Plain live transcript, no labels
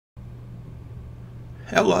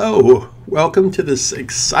Hello, welcome to this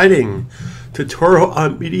exciting tutorial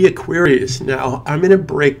on media queries. Now, I'm going to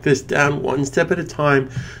break this down one step at a time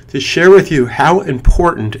to share with you how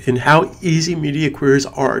important and how easy media queries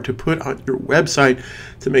are to put on your website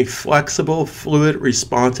to make flexible, fluid,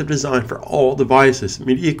 responsive design for all devices.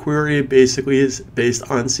 Media query basically is based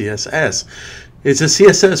on CSS. It's a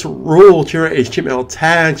CSS rule to your HTML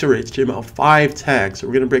tags or HTML5 tags. So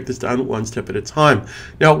we're going to break this down one step at a time.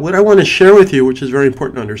 Now, what I want to share with you, which is very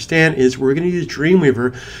important to understand, is we're going to use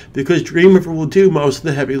Dreamweaver because Dreamweaver will do most of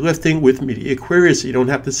the heavy lifting with media queries, so you don't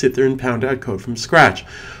have to sit there and pound out code from scratch.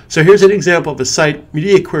 So here's an example of the site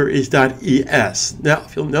mediaqueries.es. Now,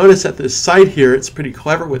 if you'll notice at this site here, it's pretty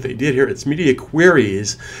clever what they did here. It's media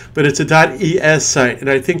queries, but it's a .es site, and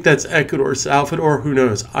I think that's Ecuador, Salvador, who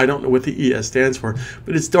knows? I don't know what the ES stands for,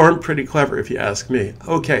 but it's darn pretty clever if you ask me.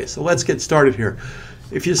 Okay, so let's get started here.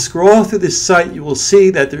 If you scroll through this site, you will see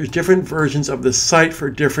that there's different versions of the site for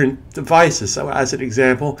different devices. So as an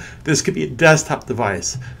example, this could be a desktop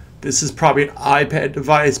device. This is probably an iPad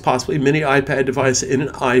device, possibly a mini iPad device in an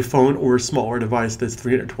iPhone or a smaller device that's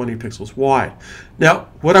 320 pixels wide. Now,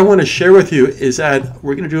 what I want to share with you is that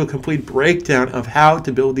we're going to do a complete breakdown of how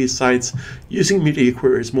to build these sites using media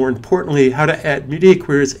queries. More importantly, how to add media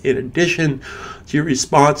queries in addition to your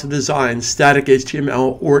responsive design, static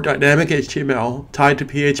HTML or dynamic HTML tied to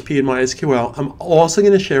PHP and MySQL. I'm also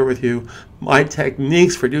going to share with you my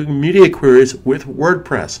techniques for doing media queries with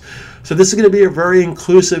WordPress. So this is going to be a very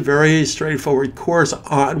inclusive, very straightforward course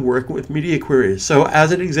on working with media queries. So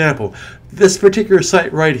as an example, this particular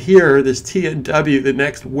site right here, this TNW, the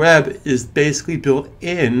next web, is basically built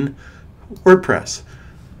in WordPress.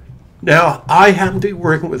 Now, I happen to be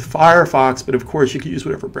working with Firefox, but of course you can use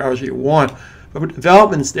whatever browser you want. From a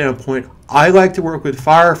development standpoint, I like to work with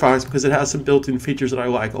Firefox because it has some built-in features that I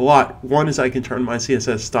like a lot. One is I can turn my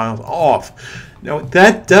CSS styles off. Now what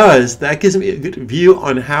that does, that gives me a good view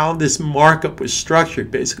on how this markup was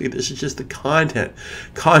structured. Basically, this is just the content.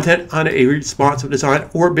 Content on a responsive design,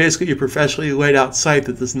 or basically a professionally laid out site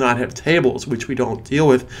that does not have tables, which we don't deal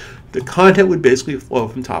with. The content would basically flow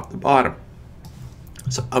from top to bottom.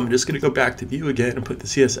 So I'm just going to go back to view again and put the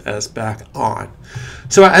CSS back on.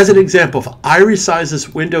 So as an example, if I resize this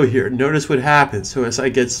window here, notice what happens. So as I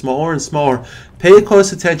get smaller and smaller, pay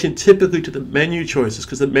close attention typically to the menu choices,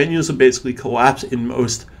 because the menus will basically collapse in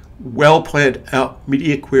most well-planned out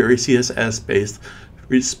media query CSS based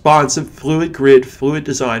responsive, fluid grid, fluid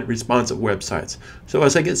design, responsive websites. So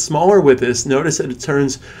as I get smaller with this, notice that it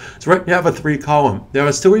turns, so right now I have a 3-column. Now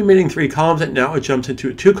it's still remaining 3 columns, and now it jumps into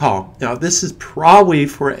a 2-column. Now this is probably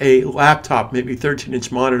for a laptop, maybe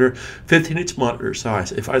 13-inch monitor, 15-inch monitor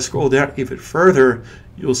size. If I scroll down even further,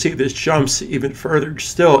 you'll see this jumps even further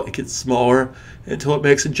still. It gets smaller until it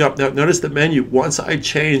makes a jump. Now notice the menu, once I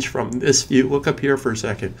change from this view, look up here for a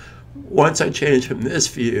second. Once I change from this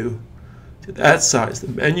view to that size, the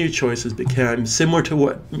menu choices became similar to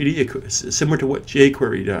what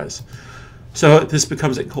jQuery does. So this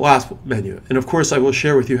becomes a collapsible menu, and of course I will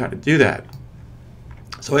share with you how to do that.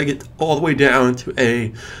 So I get all the way down to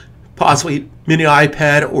a possibly mini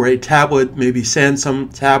iPad or a tablet, maybe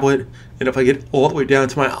Samsung tablet, and if I get all the way down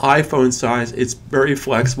to my iPhone size, it's very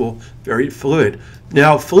flexible, very fluid.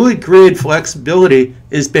 Now, fluid grid flexibility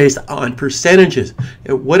is based on percentages,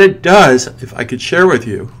 and what it does, if I could share with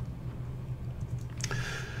you.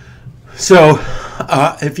 So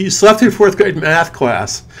if you slept through 4th grade math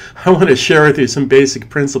class, I want to share with you some basic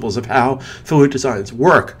principles of how fluid designs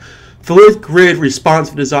work. Fluid grid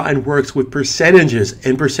responsive design works with percentages,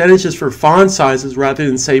 and percentages for font sizes rather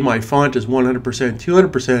than say my font is 100%,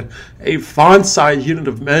 200%. A font size unit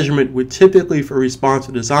of measurement would typically for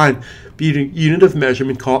responsive design be a unit of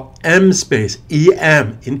measurement called M space,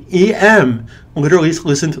 EM. In EM, literally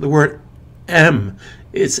listen to the word M.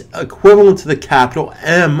 It's equivalent to the capital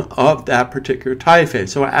M of that particular typeface.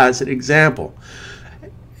 So as an example,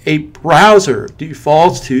 a browser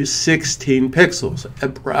defaults to 16 pixels. A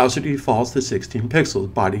browser defaults to 16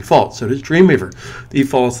 pixels by default. So does Dreamweaver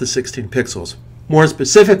defaults to 16 pixels. More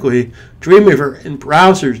specifically, Dreamweaver in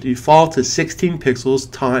browsers default to 16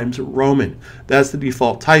 pixels times Roman. That's the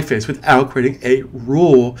default typeface without creating a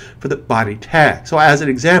rule for the body tag. So as an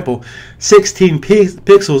example, 16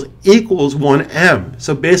 pixels equals 1M.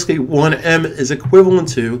 So basically 1M is equivalent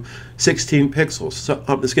to 16 pixels. So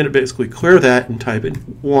I'm just going to basically clear that and type in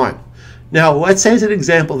 1. Now let's say as an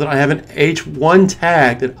example that I have an H1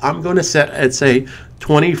 tag that I'm going to set at say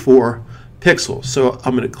 24 pixels. So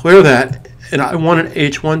I'm going to clear that, and I want an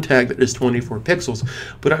H1 tag that is 24 pixels,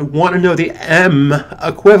 but I want to know the M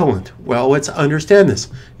equivalent. Well, let's understand this.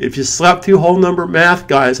 If you slept through whole number math,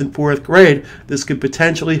 guys, in 4th grade, this could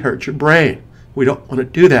potentially hurt your brain. We don't want to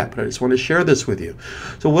do that, but I just want to share this with you.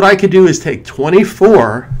 So what I could do is take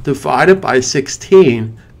 24 divided by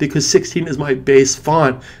 16, because 16 is my base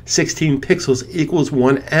font. 16 pixels equals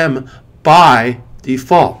 1 em by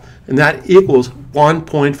default, and that equals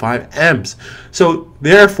 1.5 ems. So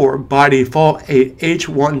therefore, by default, a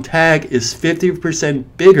H1 tag is 50%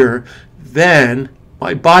 bigger than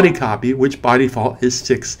my body copy, which by default is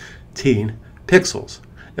 16 pixels.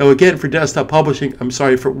 Now again, for desktop publishing,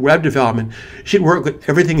 for web development, you should work with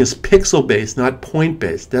everything is pixel-based, not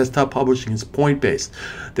point-based. Desktop publishing is point-based.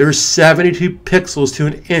 There's 72 pixels to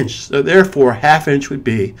an inch, so therefore half inch would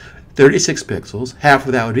be 36 pixels, half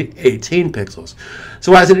of that would be 18 pixels.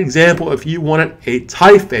 So as an example, if you wanted a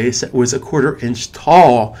typeface that was 1/4 inch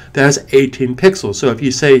tall, that's 18 pixels. So if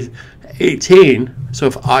you say 18, so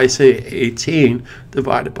if I say 18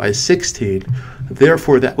 divided by 16,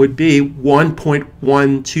 therefore that would be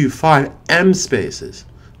 1.125 em spaces.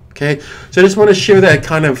 Okay, so I just want to share that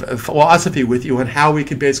kind of philosophy with you on how we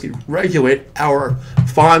can basically regulate our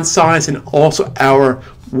font size and also our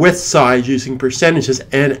width size using percentages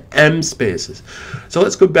and em spaces. So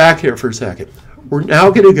let's go back here for a second. We're now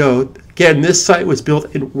going to go, again, this site was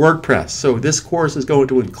built in WordPress. So this course is going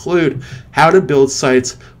to include how to build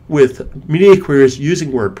sites with media queries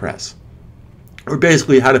using WordPress, or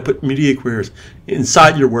basically how to put media queries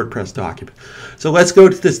inside your WordPress document. So let's go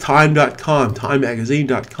to this time.com,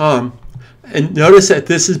 timemagazine.com, and notice that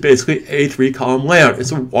this is basically a 3-column layout.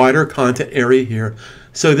 It's a wider content area here.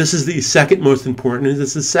 So this is the second most important, and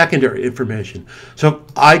this is secondary information. So if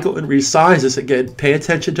I go and resize this, again, pay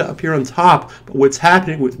attention to up here on top, but what's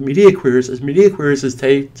happening with media queries is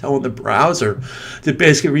telling the browser to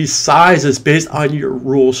basically resize this based on your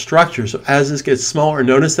rule structure. So as this gets smaller,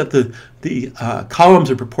 notice that the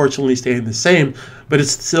columns are proportionally staying the same, but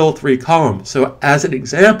it's still 3 columns. So as an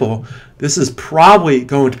example, this is probably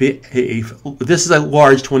going to be this is a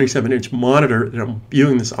large 27-inch monitor that I'm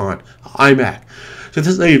viewing this on, iMac. So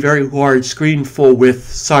this is a very large screen full width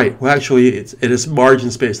site. Well, actually, it is margin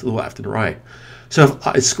space to the left and right. So if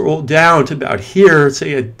I scroll down to about here,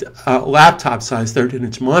 say a laptop size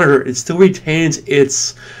 13-inch monitor, it still retains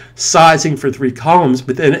its sizing for 3 columns,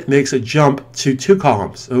 but then it makes a jump to 2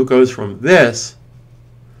 columns. So it goes from this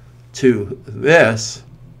to this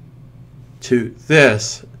to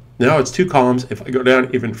this. Now it's 2 columns. If I go down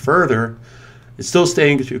even further, it's still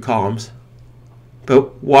staying 2 columns.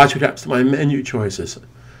 But watch what happens to my menu choices.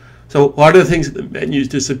 So a lot of the things in the menus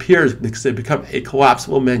disappears because they become a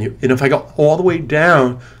collapsible menu. And if I go all the way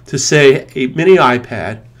down to, say, a mini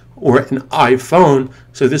iPad or an iPhone,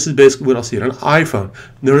 so this is basically what I'll see on an iPhone.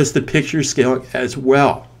 Notice the picture scaling as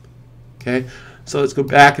well. Okay, so let's go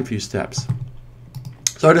back a few steps.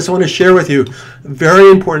 So I just want to share with you a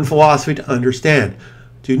very important philosophy to understand.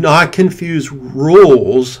 Do not confuse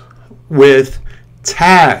rules with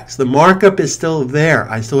tags. The markup is still there.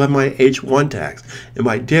 I still have my H1 tags and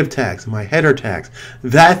my div tags and my header tags.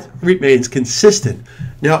 That remains consistent.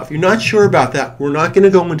 Now, if you're not sure about that, we're not going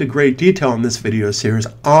to go into great detail in this video series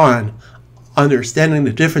on understanding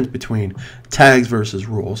the difference between tags versus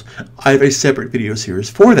rules. I have a separate video series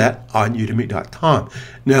for that on udemy.com.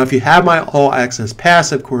 Now, if you have my All Access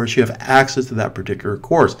Pass, of course, you have access to that particular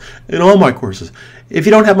course in all my courses. If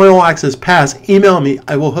you don't have my All Access Pass, email me.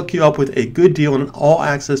 I will hook you up with a good deal on an All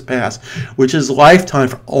Access Pass, which is lifetime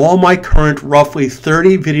for all my current roughly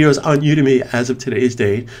 30 videos on Udemy as of today's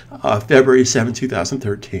date, February 7,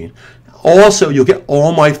 2013. Also, you'll get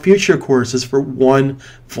all my future courses for one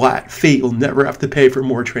flat fee. You'll never have to pay for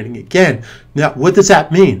more training again. Now, what does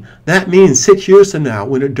that mean? That means 6 years from now,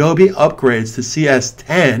 when Adobe upgrades to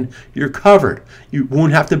CS10, you're covered. You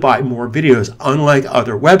won't have to buy more videos, unlike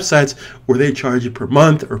other websites where they charge you per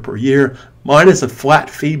month or per year. Mine is a flat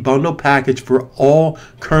fee bundle package for all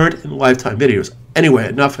current and lifetime videos. Anyway,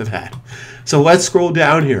 enough of that. So let's scroll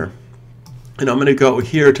down here. And I'm going to go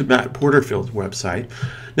here to Matt Porterfield's website.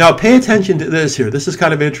 Now pay attention to this here. This is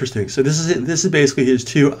kind of interesting. So this is basically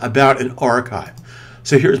his about an archive.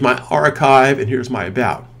 So here's my archive and here's my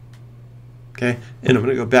about. Okay, and I'm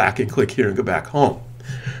going to go back and click here and go back home.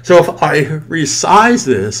 So if I resize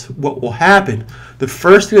this, what will happen? The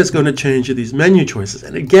first thing that's going to change are these menu choices.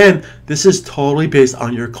 And again, this is totally based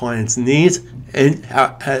on your client's needs and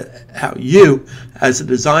how you, as a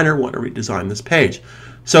designer, want to redesign this page.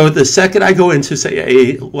 So the second I go into,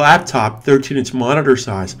 say, a laptop 13-inch monitor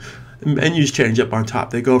size, the menus change up on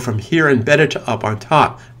top. They go from here embedded to up on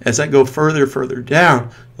top. As I go further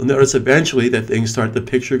down, you'll notice eventually that the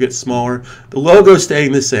picture gets smaller. The logo is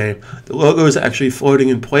staying the same. The logo is actually floating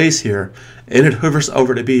in place here, and it hovers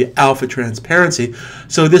over to be alpha transparency.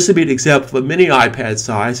 So this would be an example of a mini iPad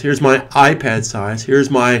size. Here's my iPad size.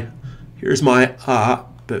 Here's here's my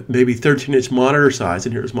maybe 13-inch monitor size,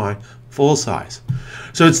 and here's my full size.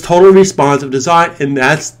 So it's totally responsive design, and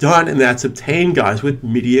that's done and that's obtained, guys, with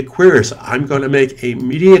media queries. I'm going to make a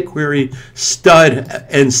media query stud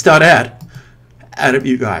and studette out of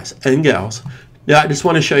you guys and gals. Now I just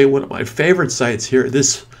want to show you one of my favorite sites here,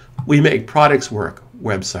 this We Make Products Work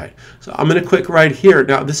website. So I'm going to click right here.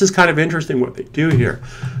 Now this is kind of interesting what they do here.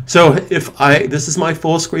 So if this is my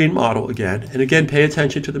full screen model again, and again pay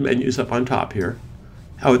attention to the menus up on top here,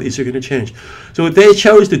 how these are going to change. So what they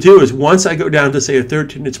chose to do is once I go down to say a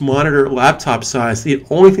 13-inch monitor laptop size, the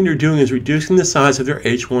only thing they're doing is reducing the size of their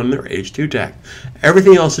H1 and their H2 tag.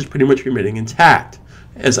 Everything else is pretty much remaining intact.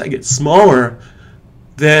 As I get smaller,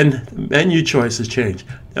 then the menu choices change.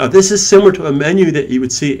 Now this is similar to a menu that you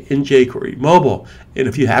would see in jQuery Mobile. And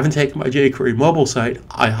if you haven't taken my jQuery Mobile site,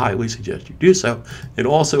 I highly suggest you do so. And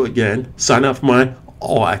also, again, sign up for my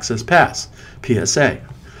All Access Pass, PSA.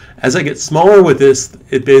 As I get smaller with this,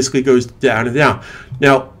 it basically goes down and down.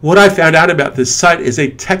 Now, what I found out about this site is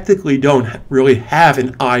they technically don't really have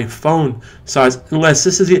an iPhone size, unless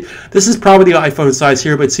this is probably the iPhone size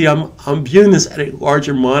here, but see, I'm viewing this at a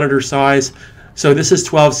larger monitor size. So this is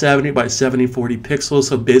 1270 by 7040 pixels,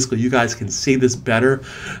 so basically you guys can see this better.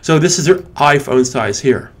 So this is their iPhone size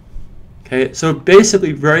here. Okay, so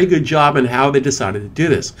basically very good job in how they decided to do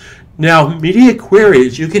this. Now, media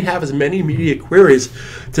queries, you can have as many media queries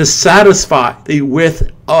to satisfy the width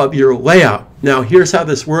of your layout. Now, here's how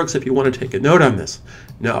this works if you want to take a note on this.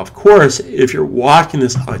 Now, of course, if you're watching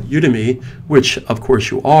this on Udemy, which of course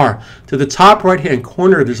you are, to the top right-hand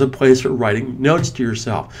corner, there's a place for writing notes to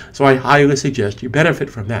yourself. So I highly suggest you benefit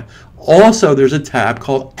from that. Also, there's a tab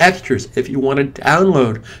called Extras if you want to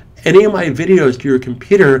download any of my videos to your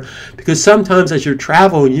computer, because sometimes as you're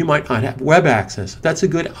traveling you might not have web access. That's a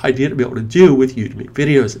good idea to be able to do with Udemy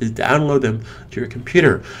videos, is download them to your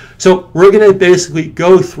computer. So we're going to basically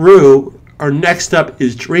go through. Our next step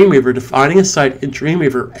is Dreamweaver, defining a site in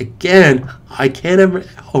Dreamweaver. Again, I can't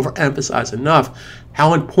overemphasize enough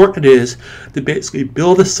how important it is to basically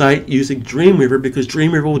build a site using Dreamweaver, because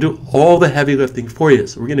Dreamweaver will do all the heavy lifting for you.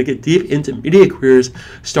 So we're going to get deep into media queries,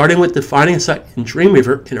 starting with defining a site in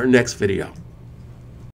Dreamweaver in our next video.